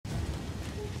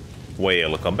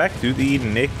Welcome back to the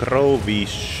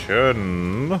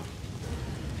NecroVision.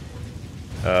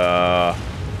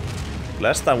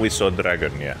 Last time we saw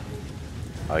dragon, yeah.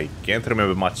 I can't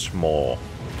remember much more.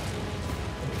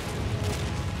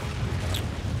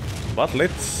 But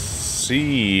let's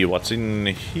see what's in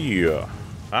here.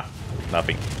 Ah,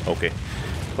 nothing. Okay.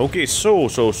 Okay, so.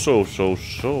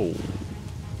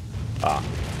 Ah.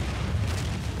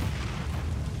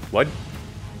 What?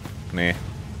 Nah.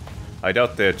 I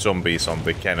doubt there are zombies on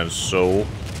the cannon, so...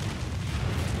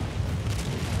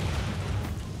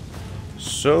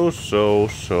 So,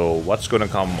 what's gonna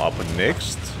come up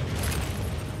next?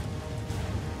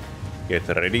 Get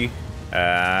ready,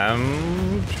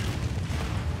 and...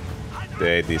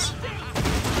 there it is.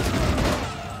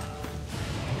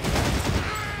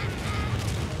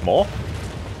 More?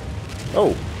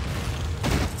 Oh!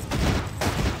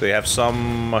 They have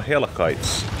some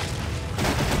helikites.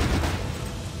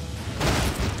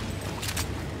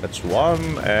 That's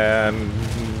one, and...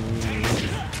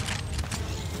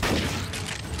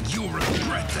 you'll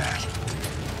regret that.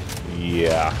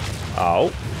 yeah.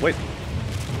 Ow. Wait.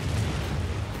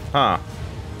 Huh.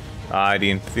 I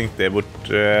didn't think they would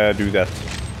do that.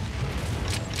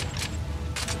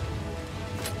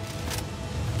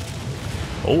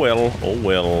 Oh well, oh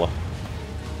well.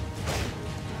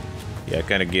 Yeah, I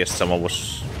kinda guessed someone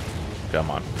was... come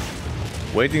on.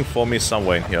 Waiting for me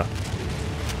somewhere in here.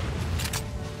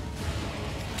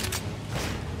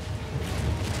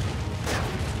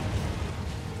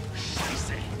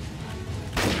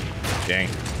 Dang.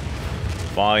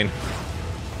 Fine.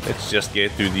 Let's just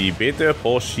get to the better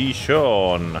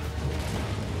position.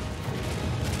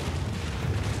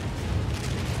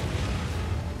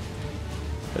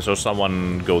 I saw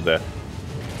someone go there.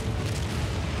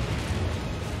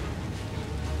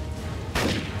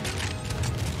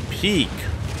 Peek.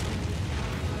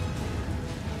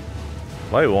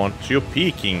 Why won't you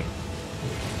peeking?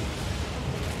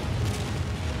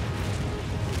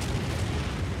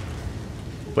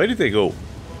 Where did they go?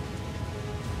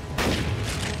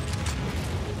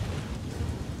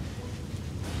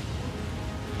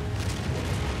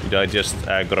 Did I just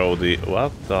aggro the...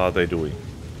 what are they doing?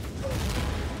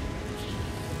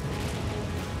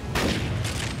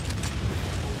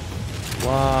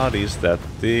 What is that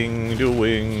thing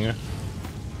doing?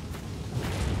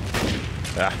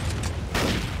 Ah.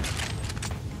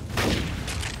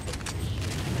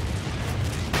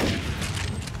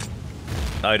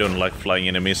 I don't like flying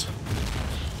enemies.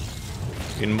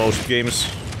 In most games.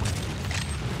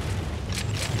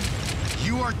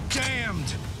 You are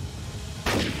damned!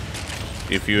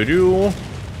 If you do...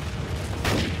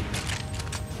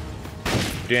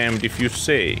 damned if you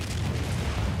say.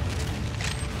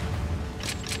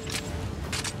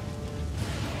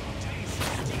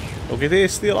 Okay, they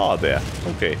still are there.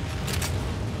 Okay.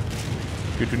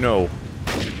 Good to know.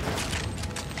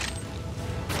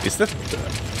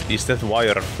 Is that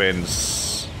wire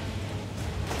fence?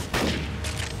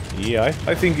 Yeah,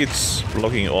 I think it's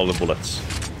blocking all the bullets.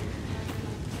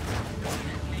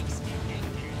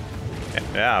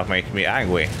 Yeah, make me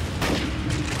angry.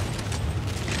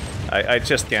 I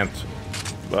just can't...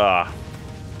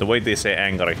 the way they say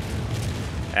angry.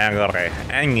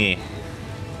 Angry.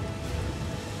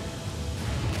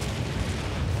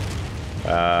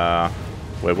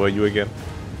 Where were you again?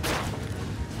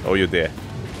 Oh, you're there.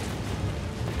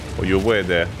 Oh, you were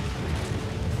there.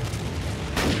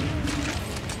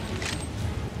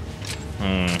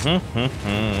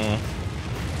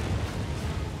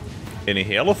 Any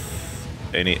health?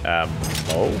 Any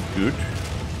ammo? Good.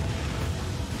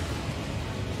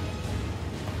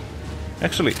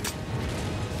 Actually,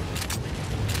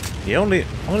 yeah, only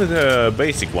the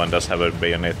basic one does have a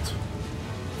bayonet.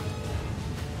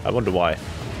 I wonder why.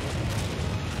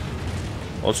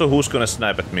 Also, who's gonna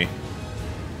snipe at me?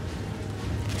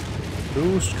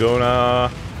 Who's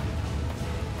gonna...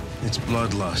 It's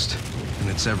bloodlust, and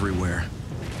it's everywhere.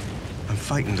 I'm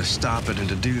fighting to stop it, and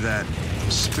to do that,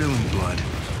 I'm spilling blood.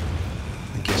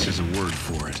 I guess there's a word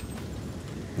for it.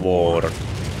 War.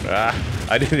 Ah,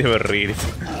 I didn't even read it.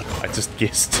 I just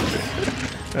guessed.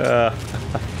 Uh-huh.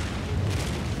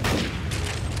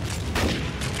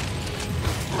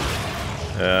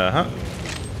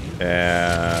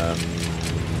 And...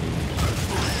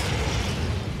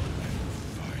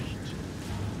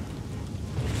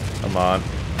 come on.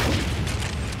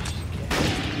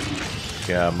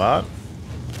 Come on.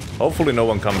 Hopefully no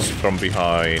one comes from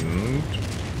behind.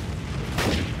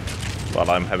 While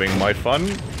I'm having my fun.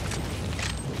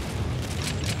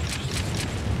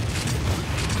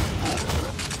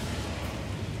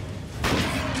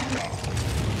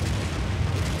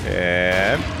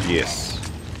 And yes.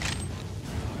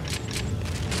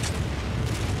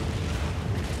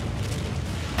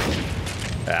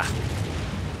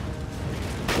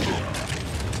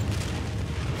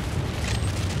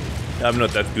 I'm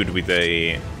not that good with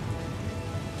a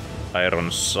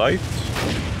iron sight.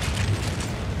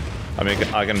 I mean,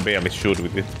 I can barely shoot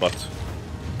with it, but...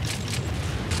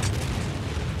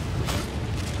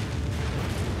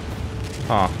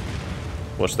 Huh.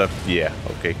 Was that... Yeah,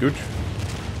 okay, good.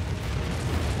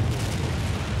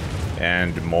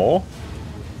 And more.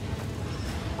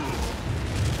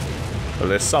 Well,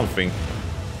 there's something.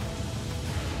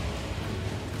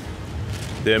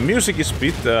 The music is a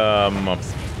bit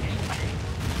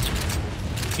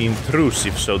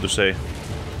intrusive, so to say.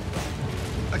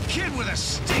 A kid with a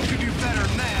stick could do better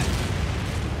than that.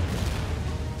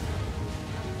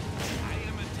 I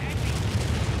am attacking.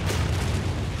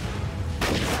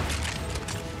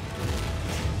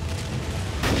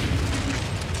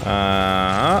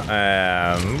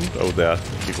 And oh, there are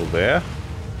people there.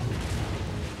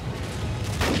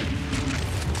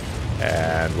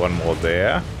 And one more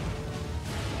there.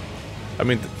 I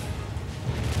mean,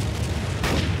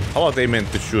 how are they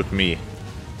meant to shoot me?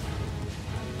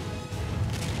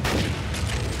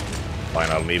 Fine,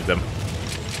 I'll leave them.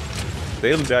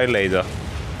 They'll die later.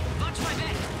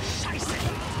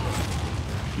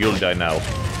 You'll die now.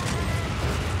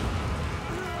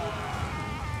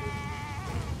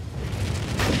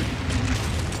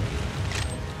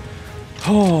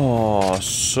 Oh,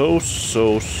 so.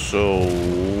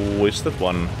 Is that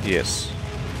one? Yes.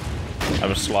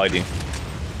 I'm sliding.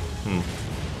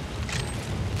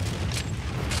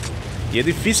 Yeah,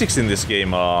 the physics in this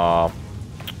game are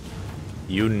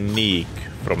unique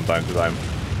from time to time.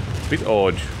 Bit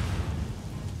odd.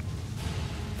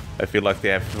 I feel like they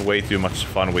have way too much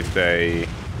fun with the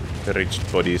rigid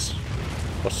bodies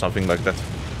or something like that.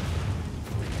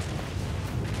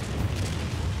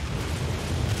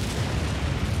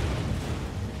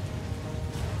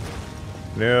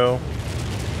 No.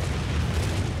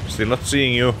 Still not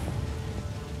seeing you.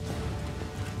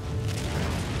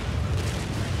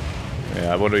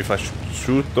 Yeah, I wonder if I should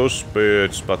shoot those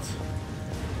birds, but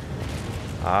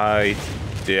I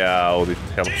doubt it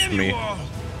helps me.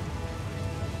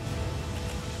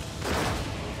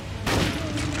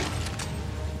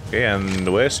 Okay, and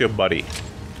where's your buddy?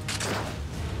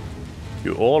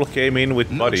 You all came in with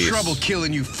buddies. No trouble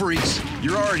killing you freaks.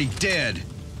 You're already dead.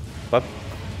 But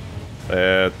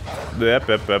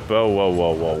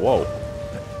whoa.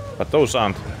 But those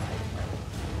aren't.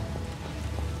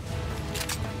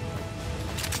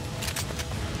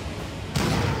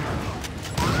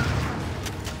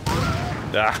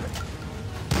 Ah.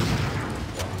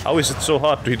 How is it so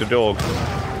hard to hit a dog?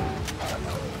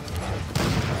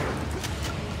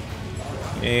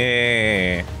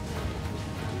 Yeah.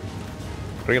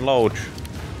 Reload.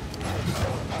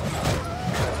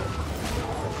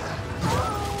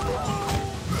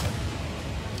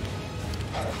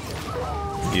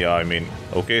 Yeah, I mean,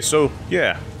 okay, so,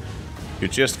 yeah. You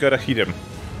just gotta hit him.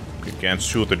 You can't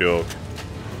shoot the dog.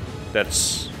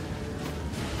 That's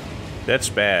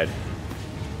bad.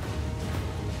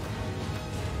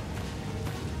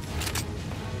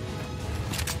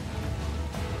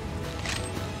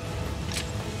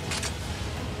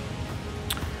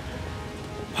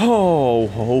 Ho,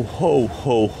 ho, ho,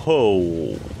 ho,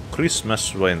 ho.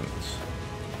 Christmas went.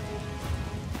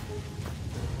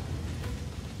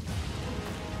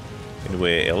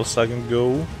 Anywhere else I can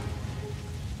go?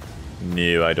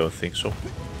 No, I don't think so.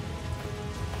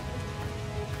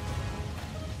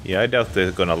 Yeah, I doubt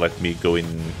they're gonna let me go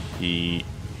in here.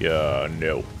 Yeah,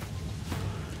 no.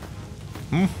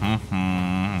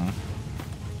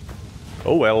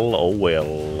 Oh well, oh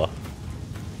well.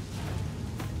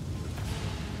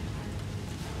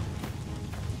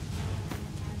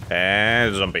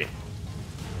 And zombie.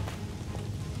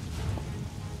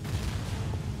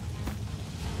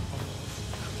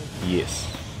 Yes.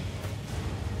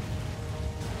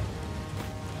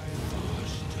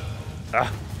 Ah!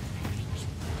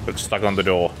 Got stuck on the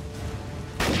door.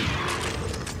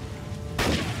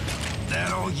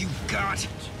 That all you got?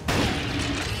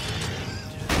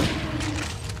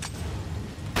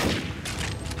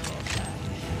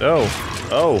 Oh.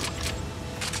 Oh.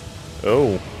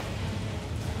 Oh.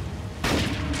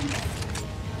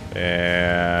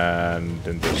 And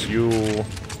then there's you.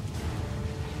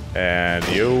 And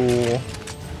you.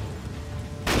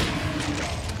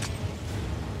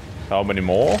 How many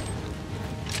more?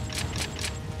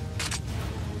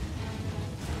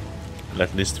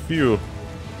 At least a few.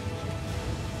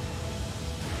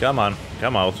 Come on,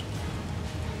 come out.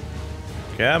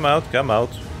 Come out, come out.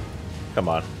 Come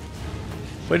on.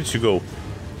 Where did you go?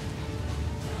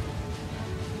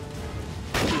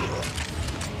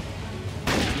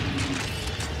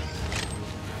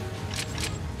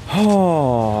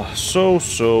 Oh.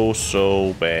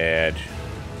 So bad.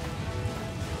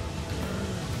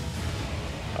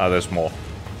 Ah, there's more.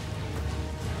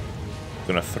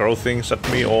 Gonna throw things at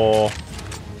me or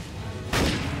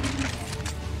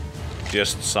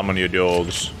just summon your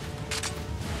dogs.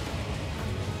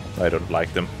 I don't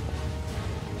like them.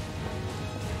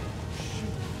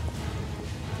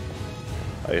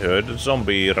 I heard a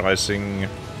zombie rising.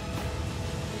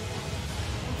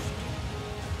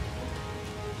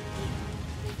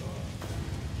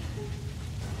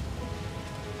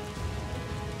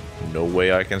 No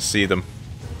way I can see them.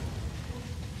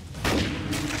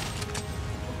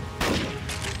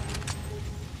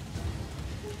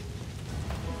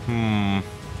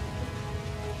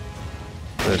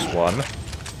 There's one.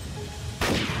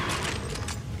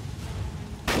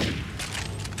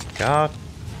 God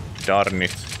darn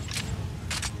it.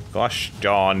 Gosh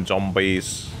darn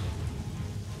zombies.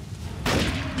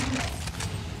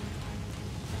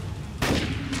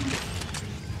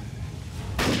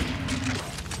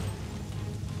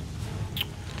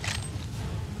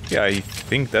 Yeah, I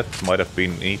think that might have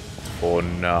been it for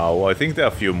now. I think there are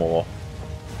a few more.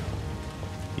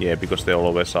 Yeah, because there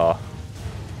always are.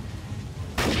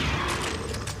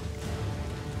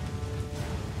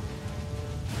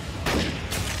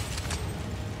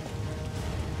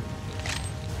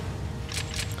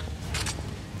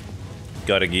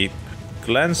 Gotta keep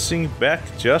glancing back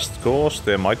just cause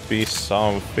there might be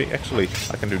something. Actually,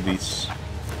 I can do this.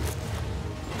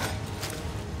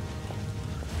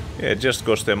 Yeah, just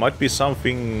cause there might be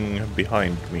something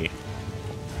behind me.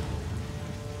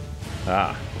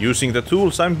 Ah, using the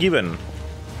tools I'm given.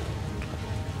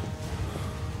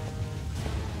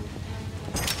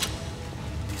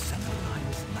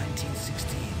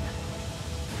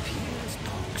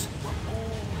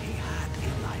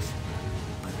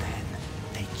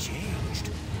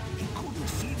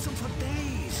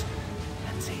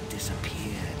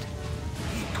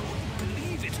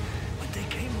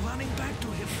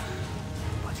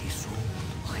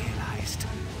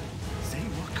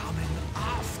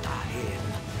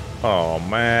 Oh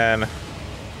man.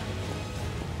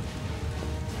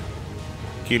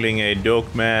 Killing a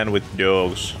dog man with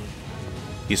dogs.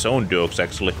 His own dogs,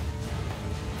 actually.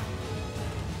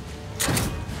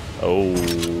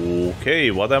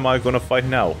 Okay, what am I gonna fight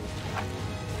now?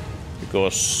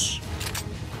 Because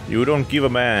you don't give a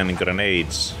man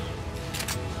grenades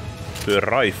to a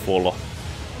rifle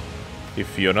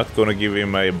if you're not gonna give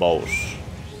him a bows.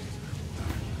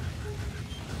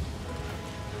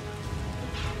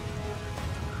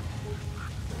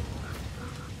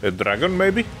 A dragon,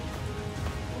 maybe?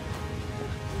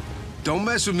 Don't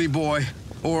mess with me, boy.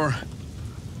 Or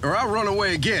I'll run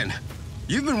away again.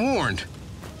 You've been warned.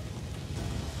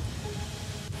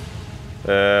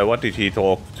 What did he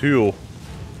talk to?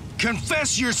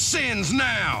 Confess your sins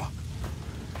now!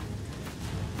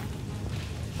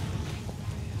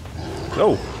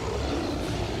 Oh.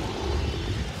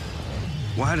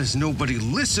 Why does nobody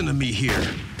listen to me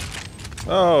here?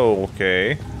 Oh,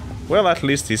 okay. Well, at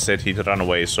least he said he'd run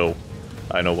away, so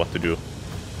I know what to do.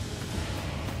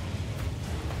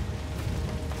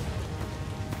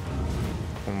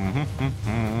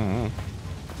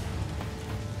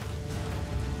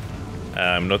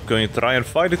 I'm not going to try and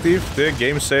fight it if the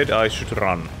game said I should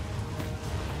run.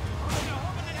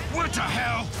 What the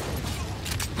hell?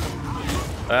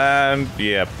 And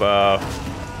yep,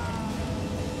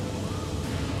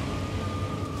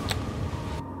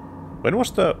 when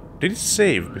was the... Did it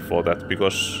save before that?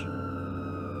 Because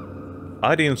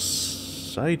I didn't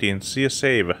see a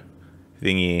save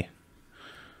thingy.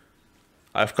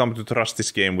 I've come to trust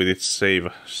this game with its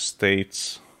save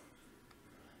states.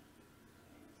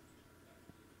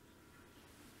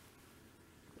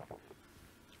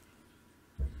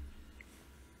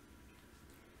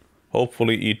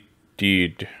 Hopefully it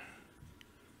did.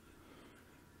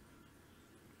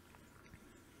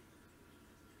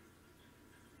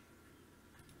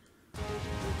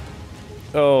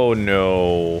 Oh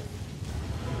no.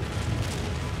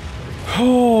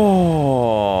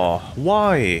 Oh,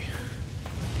 why?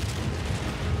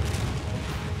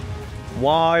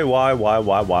 Why?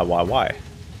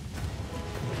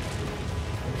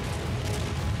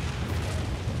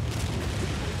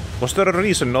 Was there a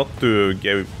reason not to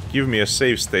give me a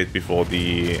save state before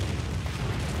the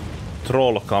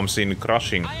troll comes in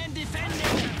crushing?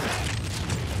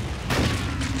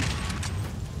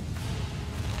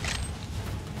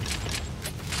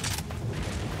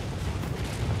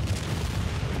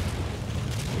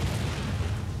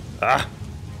 Ah!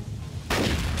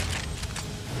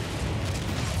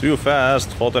 Too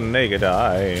fast for the naked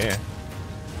eye.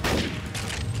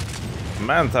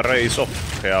 Manta rays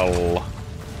off. hell.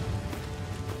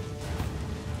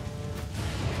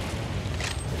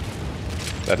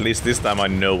 At least this time I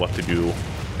know what to do.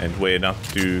 And where not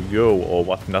to go or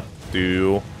what not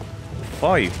to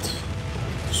fight.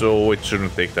 So it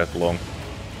shouldn't take that long.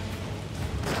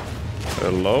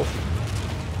 Hello?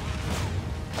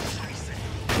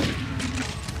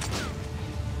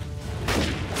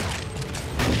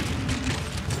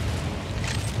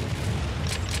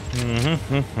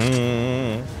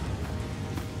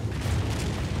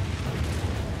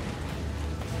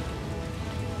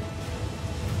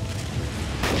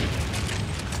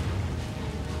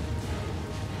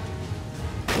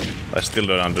 I still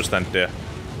don't understand the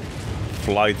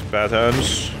flight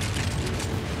patterns.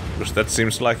 Because that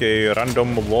seems like a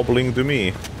random wobbling to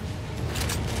me.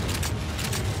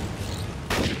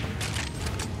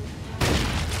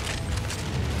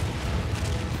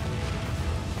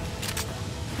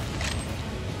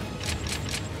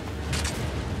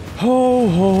 Ho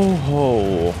ho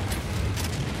ho.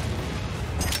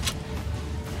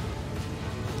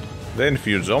 Then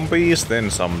few zombies, then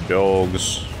some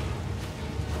dogs.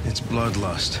 It's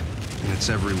bloodlust, and it's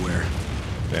everywhere.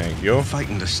 Thank you. I'm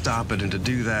fighting to stop it, and to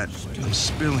do that, I'm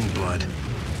spilling blood.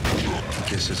 I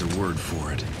guess there's a word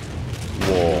for it.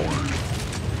 War.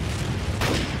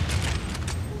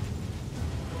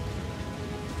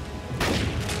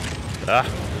 Ah,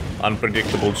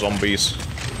 unpredictable zombies.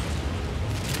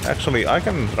 Actually, I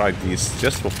can try these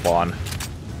just for fun.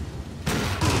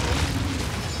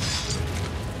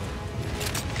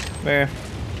 Eh.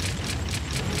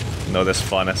 Not as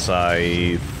fun as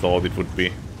I thought it would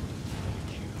be.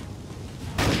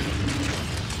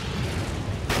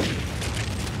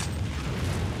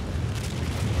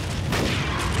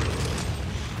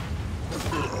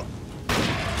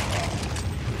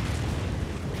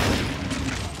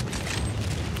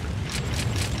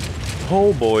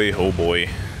 Oh boy, oh boy.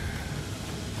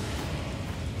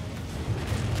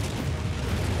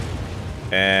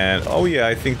 And oh yeah,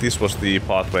 I think this was the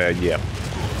part where, yeah.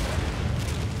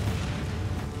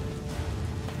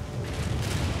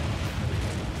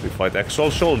 We fight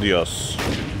actual soldiers.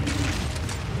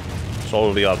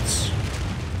 Soldiers.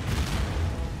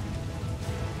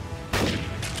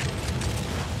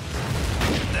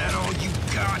 That all you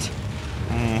got?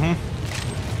 Mm-hmm.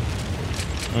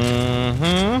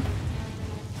 Mm-hmm.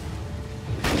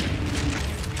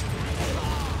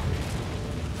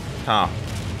 Huh.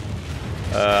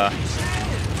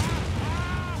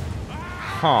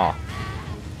 Huh.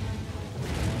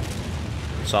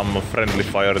 Some friendly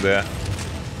fire there.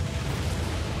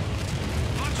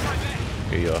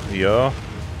 Yeah, yeah.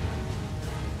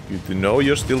 Good to know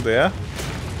you're still there.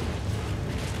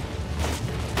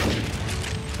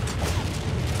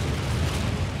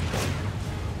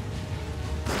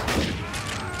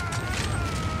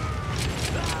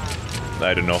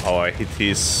 I don't know how I hit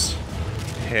his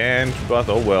hand, but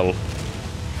oh well.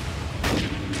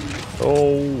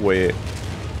 Oh wait.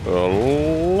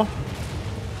 Well,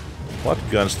 what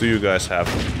guns do you guys have?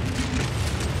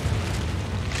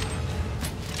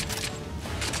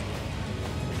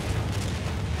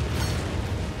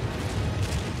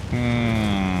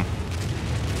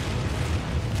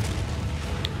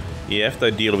 Yeah, after I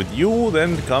deal with you,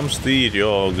 then comes the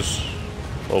dogs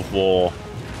of war.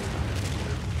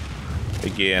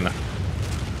 Again.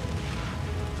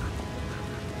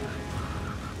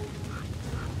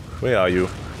 Where are you?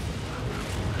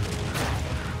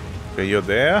 Okay, you're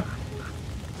there?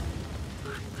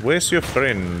 Where's your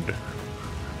friend?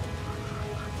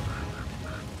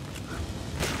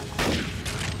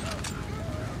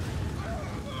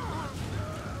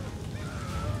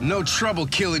 No trouble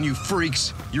killing you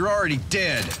freaks. You're already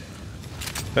dead.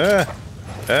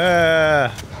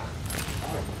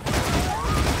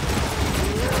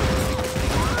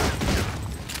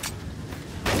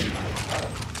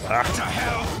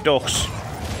 Dogs.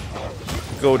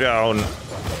 Go down.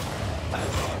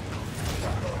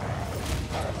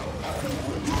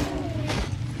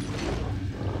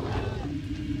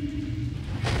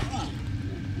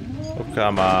 Oh,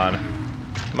 come on.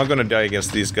 Am I gonna die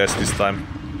against these guys this time?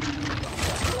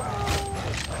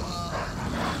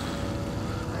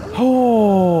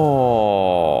 Oh.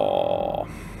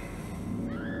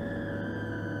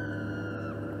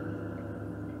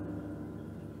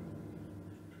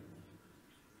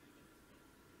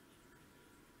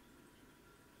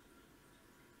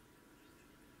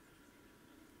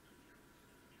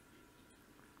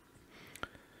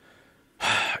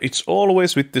 It's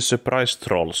always with the surprise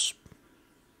trolls.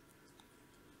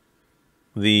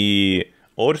 The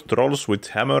odd trolls with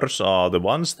hammers are the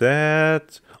ones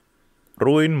that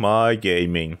ruin my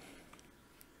gaming.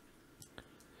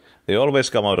 They always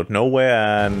come out of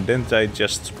nowhere and then they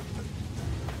just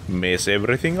mess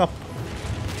everything up.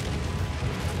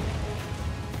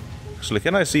 Actually,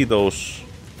 can I see those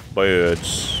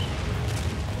birds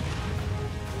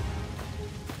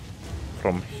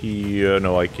from here?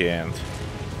 No, I can't.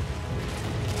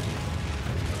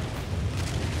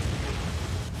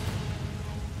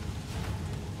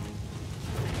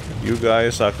 You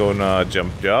guys are gonna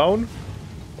jump down?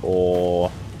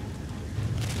 Or...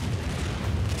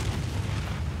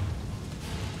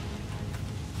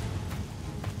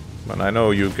 Man, I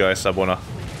know you guys are wanna...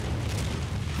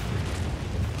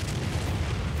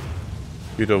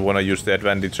 You don't wanna use the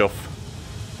advantage of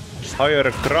higher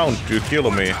ground to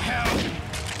kill me.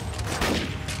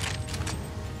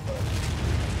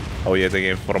 Oh yeah, they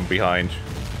came from behind.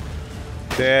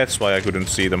 That's why I couldn't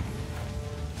see them.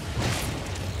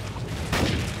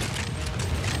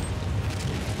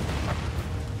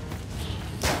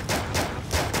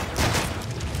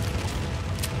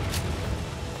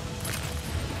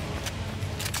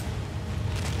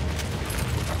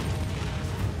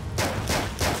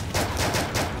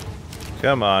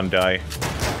 Come on, die.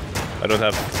 I don't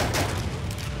have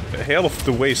health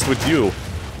to waste with you.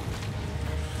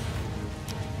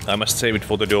 I must save it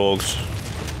for the dogs.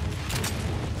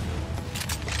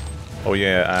 Oh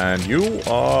yeah, and you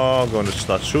are going to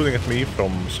start shooting at me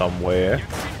from somewhere.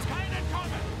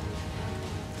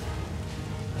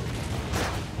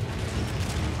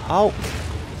 How?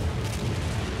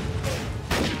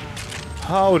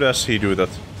 How does he do that?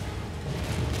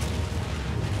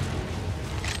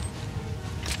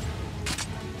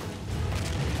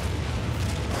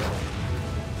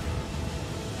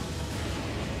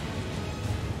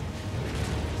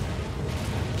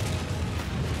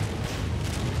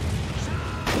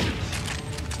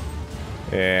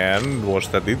 And was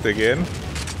that it again?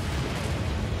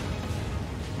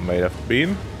 May have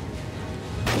been.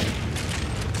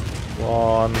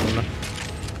 One.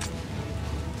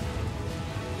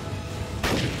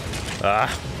 Ah.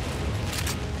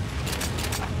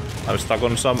 I'm stuck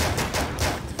on some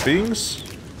things.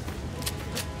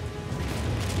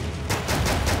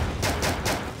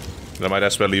 I might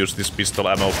as well use this pistol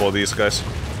ammo for these guys.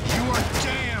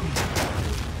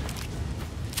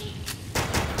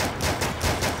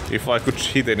 If I could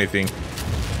hit anything.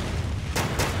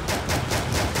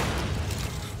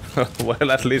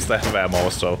 Well, at least I have ammo,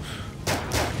 so...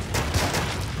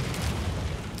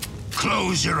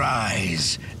 Close your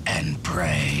eyes and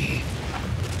pray.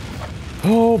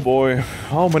 Oh boy,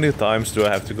 how many times do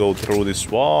I have to go through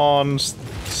this one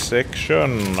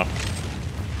section?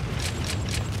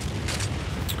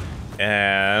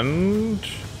 And...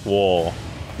 War.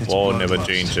 War never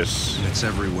changes. And it's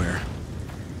everywhere.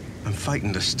 I'm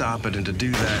fighting to stop it, and to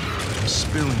do that, I'm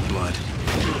spilling blood.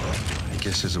 I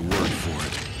guess there's a word for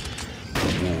it.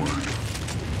 War.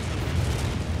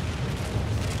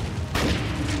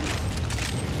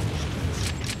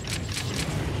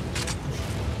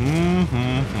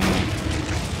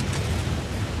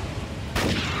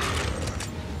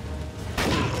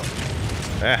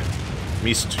 Ah,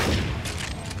 missed.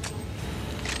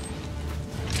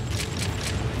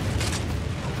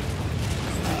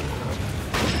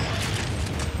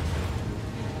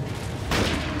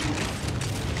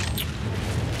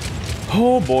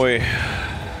 Oh boy.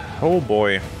 Oh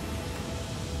boy.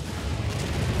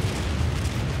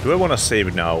 Do I want to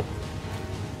save now?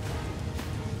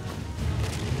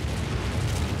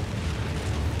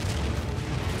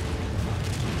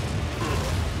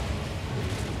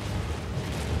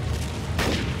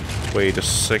 Wait a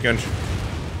second.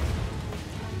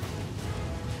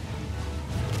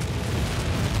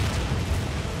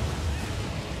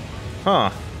 Huh.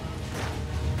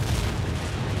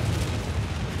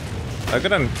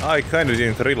 I kinda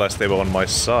didn't realize they were on my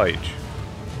side.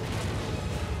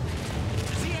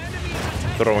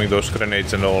 Throwing those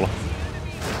grenades and all.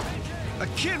 A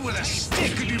kid with a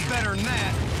stick could do better than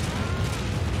that.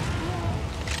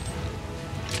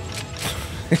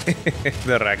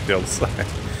 The ragdolls.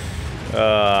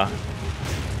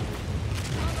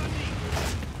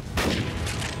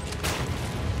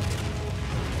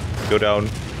 Go down.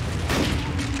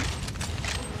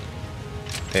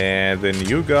 And then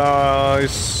you guys,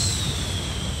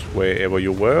 wherever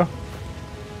you were.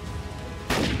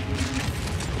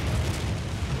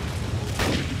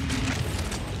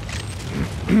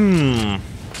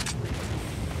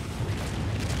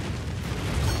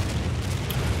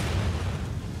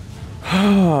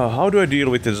 How do I deal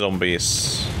with the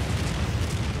zombies?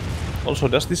 Also,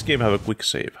 does this game have a quick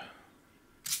save?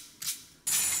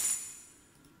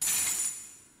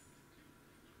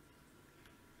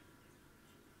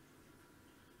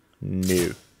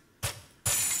 No.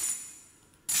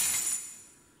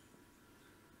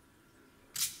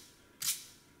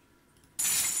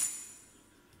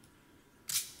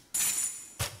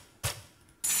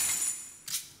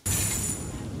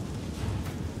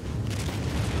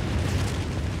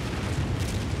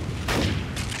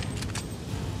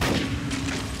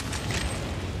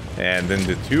 And then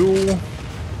the two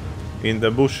in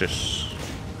the bushes.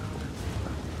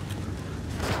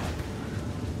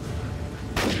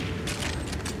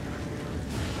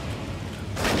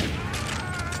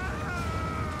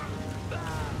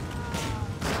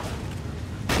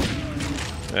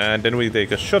 And then we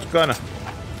take a shotgun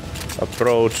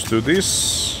approach to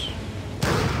this.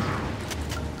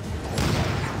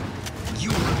 You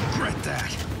regret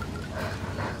that.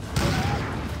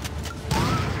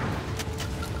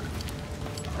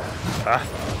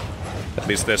 At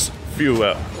least there's fewer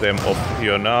of them up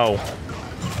here now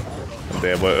than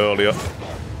there were earlier.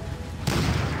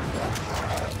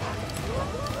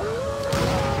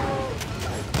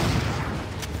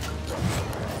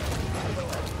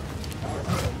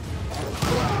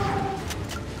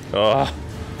 Ah.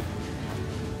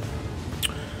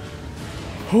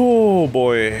 Oh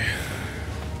boy.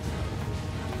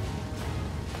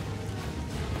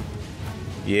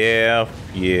 Yeah.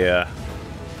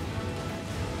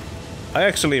 I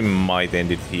actually might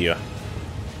end it here.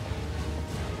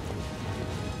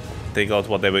 Take out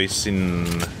whatever is in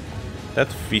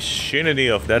that vicinity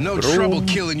of that room. No trouble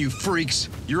killing you freaks.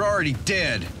 You're already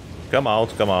dead. Come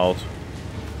out, come out.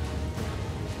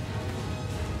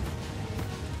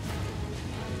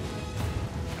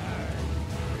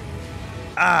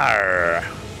 Arr.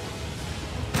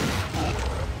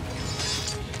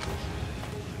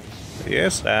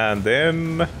 Yes, and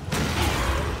then...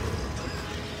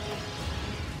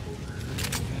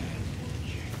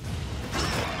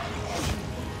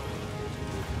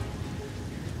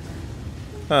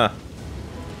 Huh.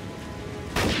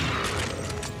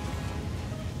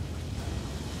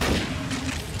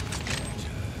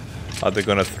 Are they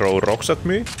gonna throw rocks at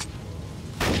me?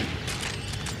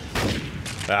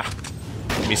 Ah,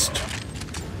 missed.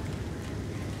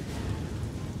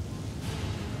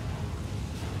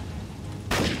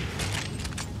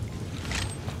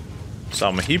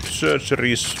 Some hip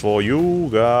surgeries for you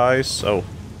guys. Oh.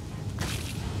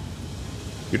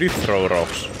 You did throw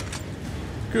rocks.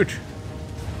 Good.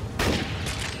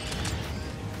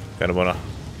 Kinda wanna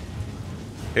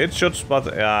headshots,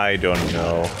 but I don't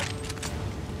know.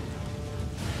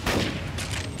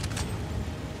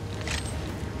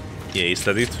 Yeah, is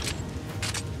that it?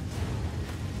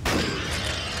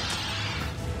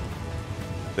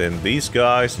 Then these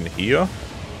guys in here.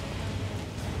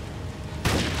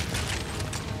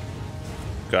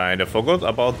 Kinda forgot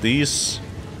about these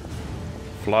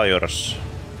flyers.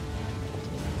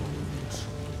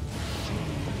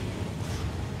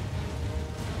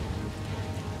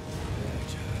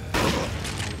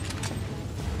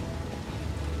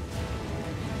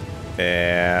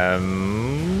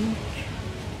 And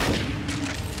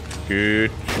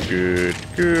good.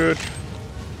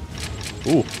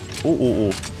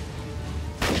 Ooh.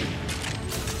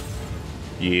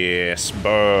 Yes,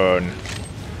 burn.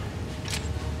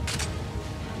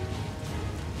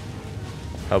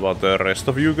 How about the rest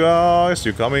of you guys?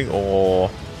 You coming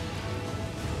or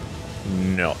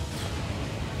not?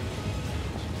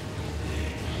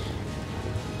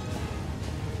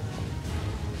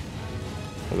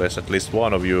 Well, there's at least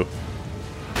one of you,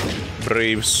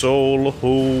 brave soul,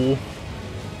 who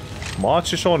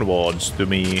marches onwards to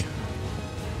me,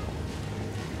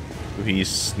 to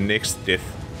his next death.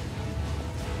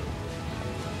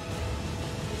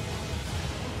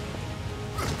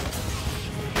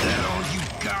 That all you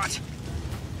got?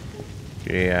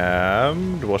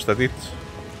 And was that it?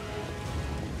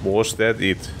 Was that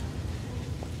it?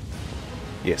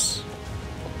 Yes.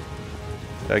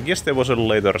 I guess there was a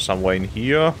letter somewhere in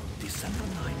here.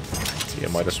 Yeah,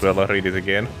 might as well read it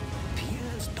again.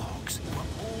 Pierre's dogs were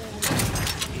all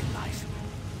in life,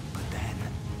 but then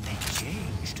they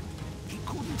changed. He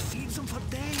couldn't feed them for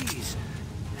days,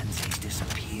 and they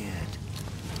disappeared.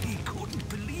 He couldn't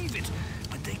believe it,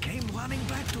 but they came running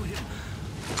back to him.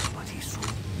 But he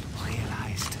soon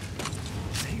realized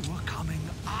they were coming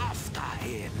after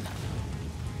him.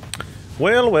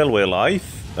 Well,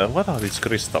 what are these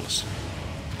crystals?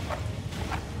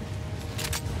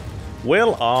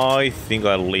 Well, I think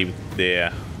I'll leave it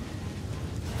there.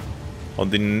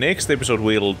 On the next episode,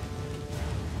 we'll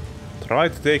try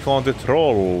to take on the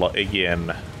troll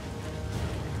again.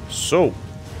 So,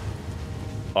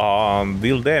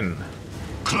 until then.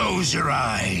 Close your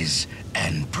eyes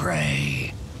and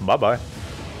pray. Bye-bye.